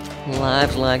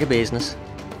 life's like a business.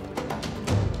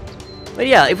 But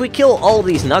yeah, if we kill all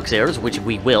these Noxeras, which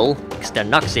we will, because they're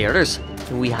Noxeras,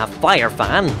 and we have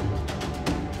Firefan.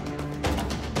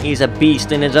 He's a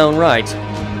beast in his own right.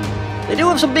 They do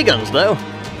have some big guns, though.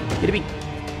 You'd be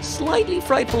slightly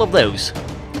frightful of those.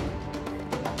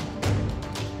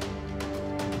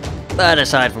 But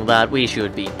aside from that, we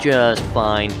should be just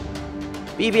fine.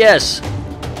 BVS!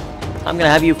 I'm gonna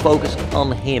have you focus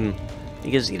on him.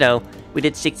 Because, you know, we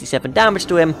did 67 damage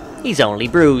to him, he's only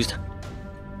bruised.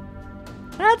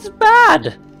 That's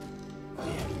bad!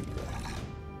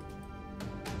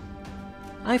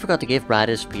 I forgot to give Brad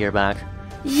his spear back.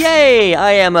 Yay!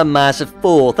 I am a massive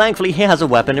fool. Thankfully he has a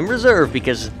weapon in reserve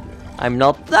because I'm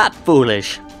not that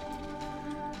foolish.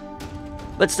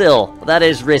 But still, that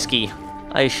is risky.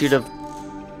 I should have...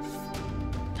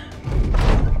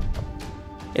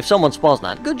 If someone spawns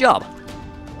that, good job.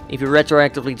 If you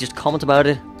retroactively just comment about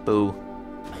it, boo.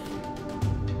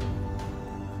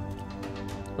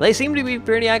 They seem to be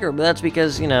pretty accurate, but that's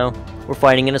because, you know, we're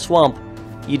fighting in a swamp.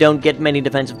 You don't get many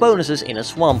defensive bonuses in a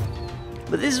swamp.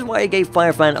 But this is why I gave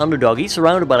Firefan Underdog. He's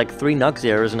surrounded by like 3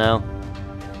 Noxeras now.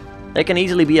 There can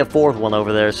easily be a 4th one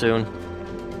over there soon.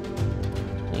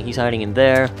 He's hiding in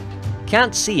there.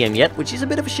 Can't see him yet, which is a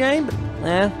bit of a shame,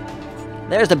 but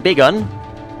there's the big gun.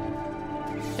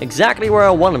 Exactly where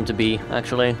I want him to be,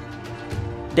 actually.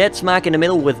 Dead smack in the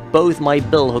middle with both my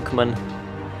bill hookmen.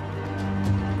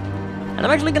 And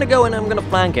I'm actually gonna go and I'm gonna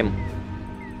flank him.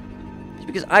 It's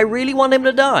because I really want him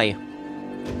to die.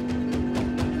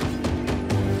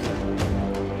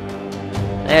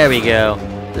 There we go.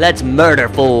 Let's murder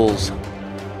fools.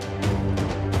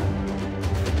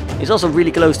 He's also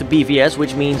really close to BVS,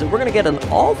 which means that we're gonna get an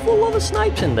awful lot of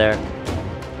snipes in there.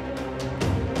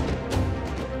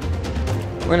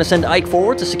 We're gonna send Ike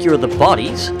forward to secure the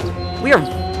bodies. We are...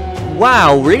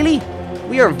 Wow, really?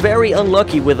 We are very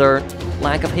unlucky with our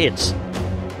lack of hits.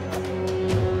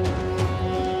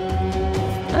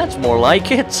 That's more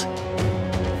like it.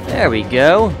 There we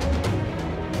go.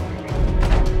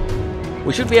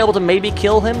 We should be able to maybe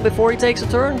kill him before he takes a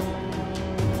turn.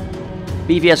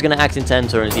 BVS is gonna act in 10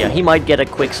 turns. Yeah, he might get a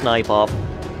quick snipe off.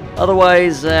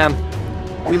 Otherwise,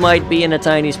 we might be in a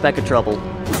tiny speck of trouble.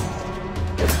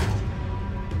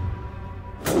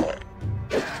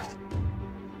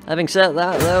 Having said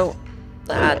that, though,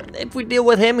 if we deal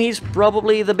with him, he's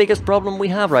probably the biggest problem we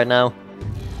have right now.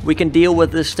 We can deal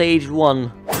with the stage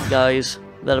 1 guys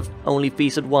that have only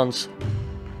feasted once.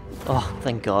 Oh,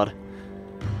 thank God.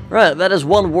 Right, that is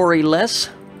one worry less.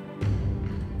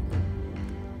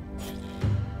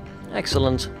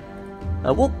 Excellent.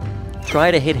 We'll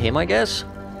try to hit him, I guess.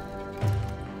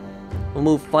 We'll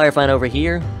move Firefan over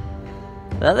here.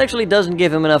 That actually doesn't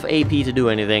give him enough AP to do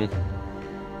anything.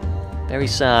 Very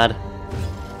sad.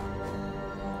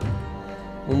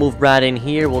 We'll move Brad in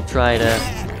here. We'll try to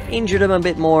injure them a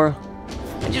bit more.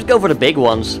 And just go for the big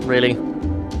ones, really.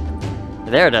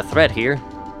 They're the threat here.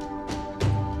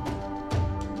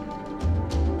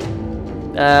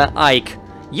 Ike,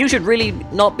 you should really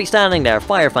not be standing there.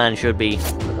 Firefan should be.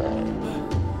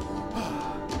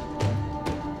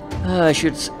 I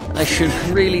should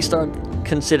really start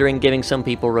considering giving some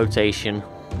people rotation.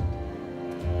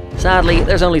 Sadly,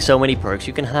 there's only so many perks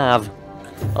you can have.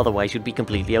 Otherwise, you'd be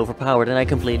completely overpowered, and I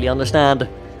completely understand.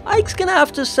 Ike's gonna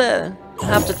have to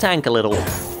tank a little.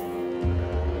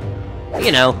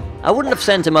 You know, I wouldn't have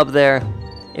sent him up there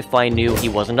if I knew he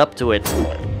wasn't up to it.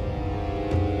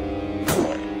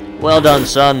 Well done,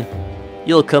 son.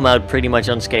 You'll come out pretty much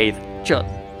unscathed.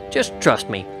 Just trust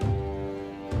me.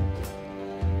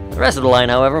 The rest of the line,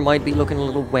 however, might be looking a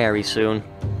little wary soon.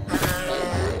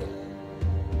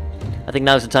 I think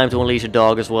now's the time to unleash a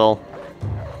dog as well.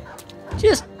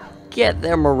 Just get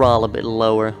their morale a bit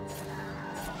lower.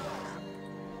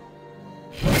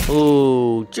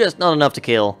 Ooh, just not enough to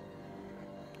kill.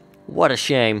 What a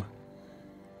shame.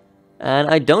 And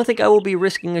I don't think I will be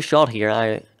risking a shot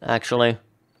here, actually.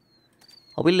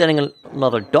 I'll be letting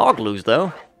another dog loose,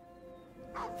 though.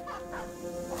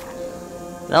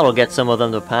 That'll get some of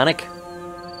them to panic.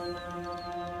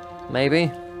 Maybe.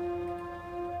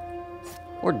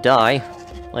 Or die.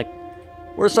 Like,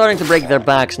 we're starting to break their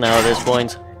backs now at this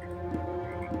point.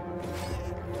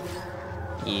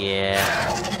 Yeah.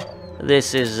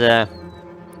 This is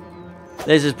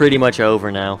pretty much over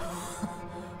now.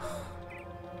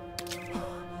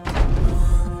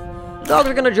 The dogs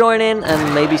are gonna join in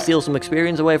and maybe steal some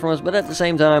experience away from us, but at the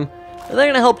same time, they're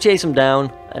gonna help chase them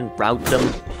down and rout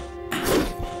them.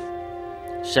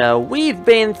 So, we've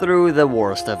been through the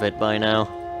worst of it by now.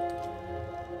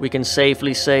 We can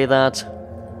safely say that.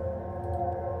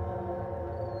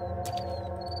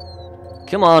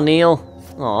 Come on, Neil.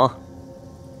 Aw.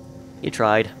 You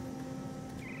tried.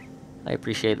 I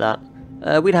appreciate that.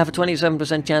 We'd have a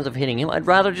 27% chance of hitting him. I'd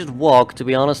rather just walk, to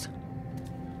be honest.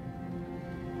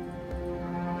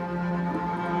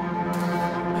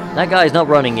 That guy's not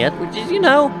running yet, which is, you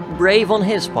know, brave on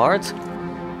his part.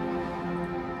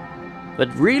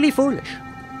 But really foolish.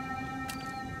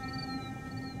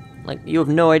 Like, you have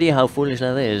no idea how foolish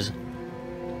that is.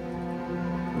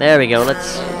 There we go,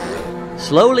 let's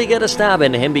slowly get a stab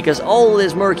into him, because all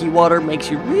this murky water makes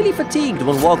you really fatigued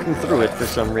when walking through it for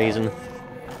some reason.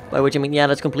 By which I mean, yeah,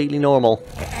 that's completely normal.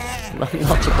 I'm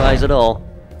not surprised at all.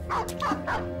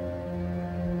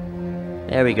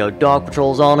 There we go, dog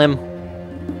patrol's on him.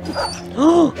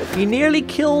 Oh, he nearly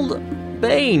killed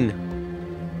Bane.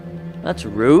 That's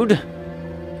rude.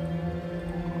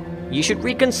 You should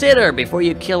reconsider before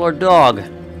you kill our dog.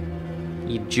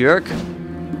 You jerk.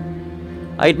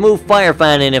 I'd move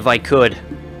Firefan in if I could.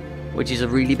 Which is a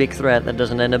really big threat that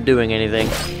doesn't end up doing anything.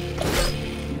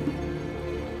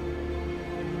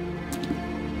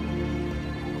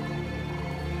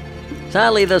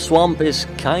 Sadly, the swamp is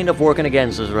kind of working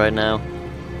against us right now.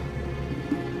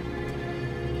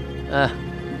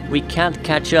 We can't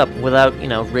catch up without, you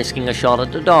know, risking a shot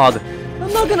at the dog.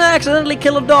 I'm not gonna accidentally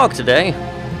kill a dog today.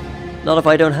 Not if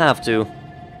I don't have to.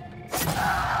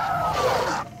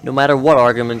 No matter what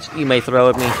arguments you may throw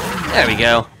at me. There we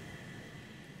go.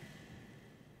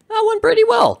 That went pretty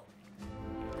well.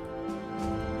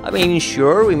 I mean,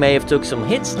 sure, we may have took some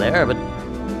hits there, but...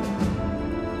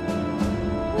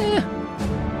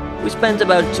 we spent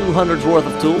about 200's worth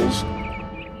of tools.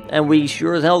 And we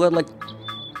sure as hell got like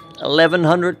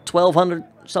 1,100, 1,200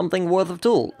 something worth of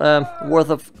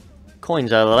worth of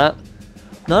coins out of that.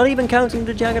 Not even counting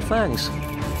the jagged fangs,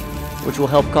 which will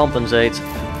help compensate.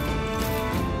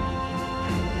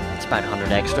 It's about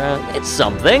 100 extra. It's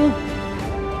something.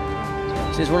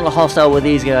 Since we're not hostile with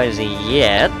these guys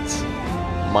yet,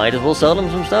 might as well sell them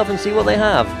some stuff and see what they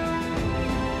have.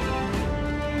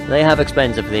 They have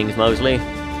expensive things mostly.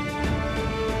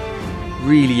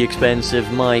 Really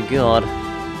expensive, my god.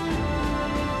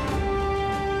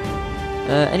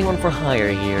 Anyone for hire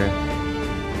here?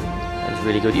 That's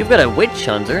really good. You've got a witch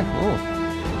hunter. Oh.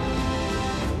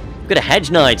 You've got a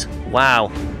hedge knight.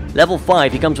 Wow. Level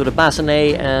 5. He comes with a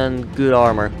bassinet and good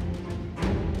armor.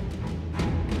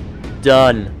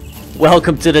 Done.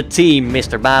 Welcome to the team,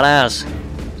 Mr. Badass.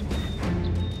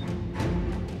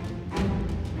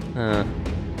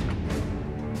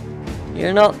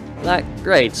 You're not that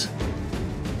great.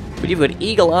 But you've got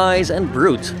eagle eyes and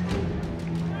brute.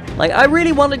 Like, I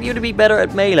really wanted you to be better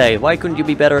at melee. Why couldn't you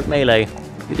be better at melee?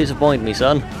 You disappoint me,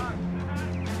 son.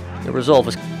 Your resolve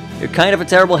is... You're kind of a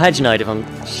terrible hedge knight, if I'm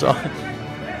sorry.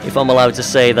 If I'm allowed to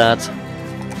say that.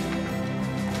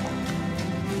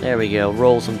 There we go.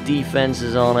 Roll some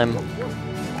defenses on him.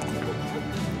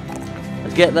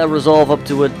 Let's get that resolve up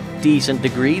to a decent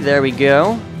degree. There we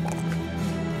go.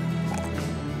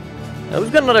 Oh,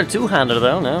 we've got another two-hander,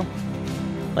 though, now.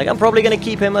 Like, I'm probably going to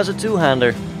keep him as a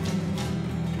two-hander.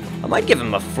 I might give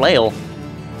him a flail.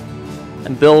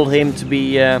 And build him to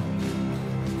be,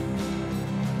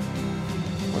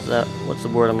 what's that? What's the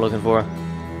word I'm looking for?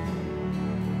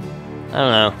 I don't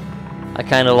know. I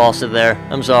kind of lost it there.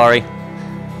 I'm sorry.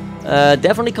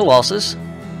 Definitely Colossus.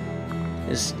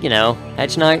 Is, you know,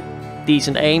 Hedge Knight.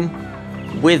 Decent aim.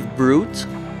 With Brute.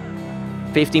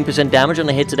 15% damage on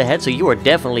the hit to the head. So you are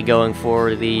definitely going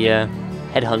for the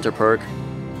Headhunter perk.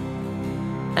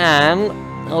 And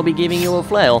I'll be giving you a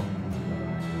flail.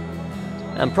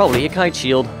 And probably a kite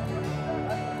shield.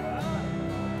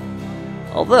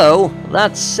 Although,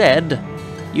 that said,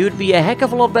 you'd be a heck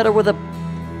of a lot better with a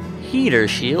heater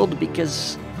shield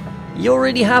because you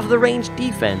already have the ranged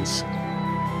defense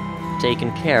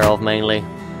taken care of mainly.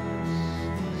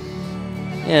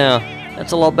 Yeah,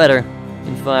 that's a lot better,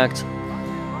 in fact.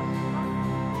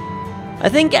 I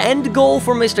think end goal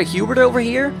for Mr. Hubert over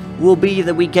here will be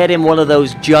that we get him one of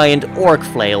those giant orc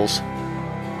flails.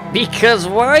 Because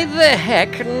why the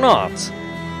heck not?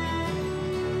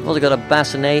 I've also got a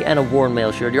bassinet and a worn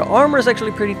mail shirt. Your armor is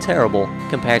actually pretty terrible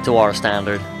compared to our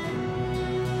standard.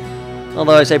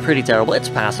 Although I say pretty terrible, it's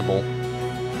passable.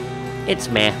 It's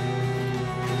meh.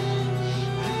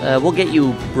 We'll get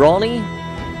you brawny.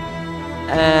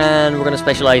 And we're going to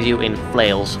specialize you in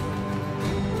flails.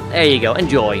 There you go,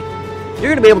 enjoy. You're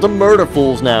going to be able to murder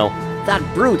fools now. That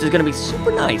brute is going to be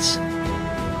super nice.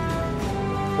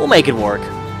 We'll make it work.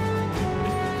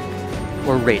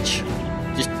 We're rich.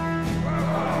 Just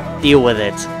deal with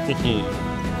it.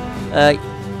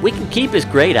 We can keep his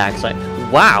great axe.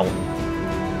 Wow.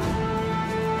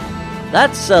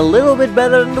 That's a little bit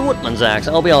better than the Woodman's axe,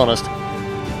 I'll be honest.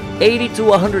 80 to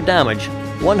 100 damage.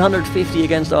 150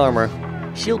 against armor.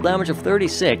 Shield damage of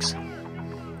 36.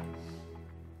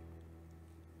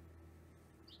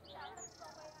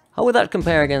 How would that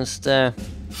compare against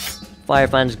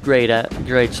Firefan's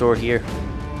great sword here?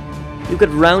 You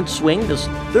could round swing, does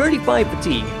 35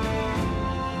 fatigue.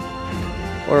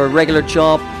 Or a regular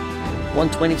chop,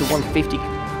 120 to 150.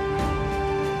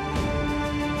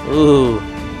 Ooh.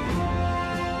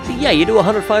 See, yeah, you do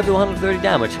 105 to 130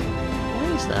 damage. Why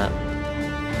is that?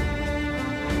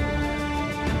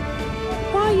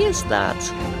 Why is that?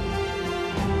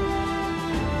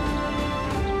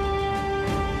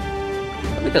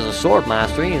 Not because of sword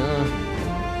mastery.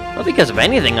 Not because of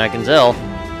anything I can tell.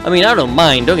 I mean, I don't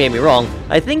mind, don't get me wrong.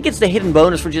 I think it's the hidden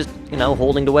bonus for just, you know,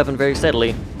 holding the weapon very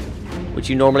steadily. Which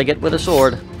you normally get with a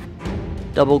sword.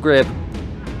 Double grip.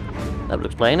 That would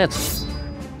explain it.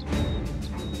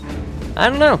 I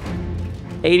don't know.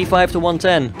 85 to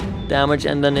 110 damage,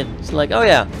 and then it's like, oh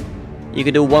yeah, you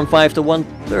can do 15 to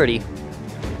 130.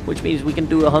 Which means we can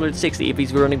do 160 if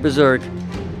he's running berserk.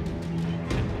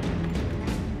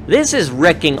 This is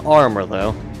wrecking armor,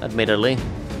 though, admittedly.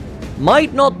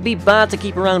 Might not be bad to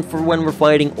keep around for when we're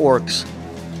fighting orcs.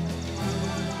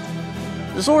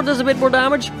 The sword does a bit more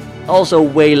damage, also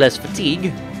way less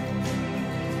fatigue.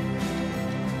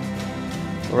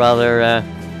 Or rather, I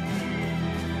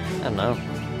don't know,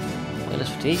 way less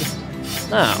fatigue?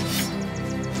 No.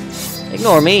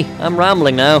 Ignore me, I'm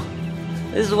rambling now.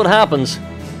 This is what happens.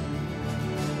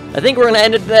 I think we're gonna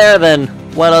end it there then,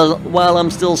 while I'm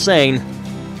still sane.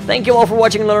 Thank you all for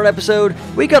watching another episode.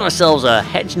 We got ourselves a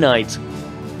Hedge Knight.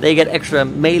 They get extra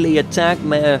melee attack,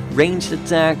 ranged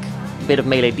attack, a bit of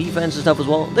melee defense and stuff as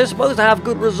well. They're supposed to have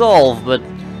good resolve, but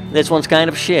this one's kind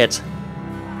of shit.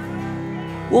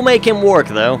 We'll make him work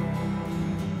though.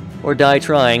 Or die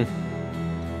trying.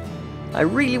 I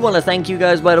really want to thank you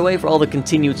guys, by the way, for all the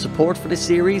continued support for this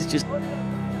series. Just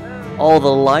all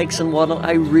the likes and whatnot.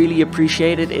 I really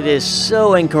appreciate it. It is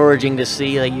so encouraging to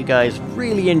see that you guys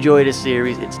really enjoy this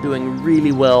series. It's doing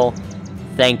really well.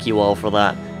 Thank you all for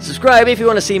that. Subscribe if you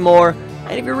want to see more.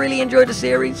 And if you really enjoyed the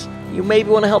series, you maybe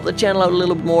want to help the channel out a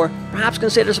little bit more, perhaps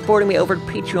consider supporting me over at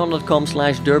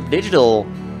patreon.com/Derpdigital.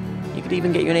 You could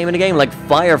even get your name in the game, like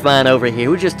Firefan over here,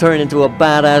 who just turned into a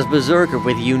badass berserker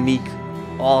with unique,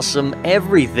 awesome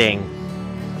everything.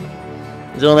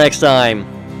 Until next time,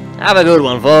 have a good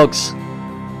one, folks.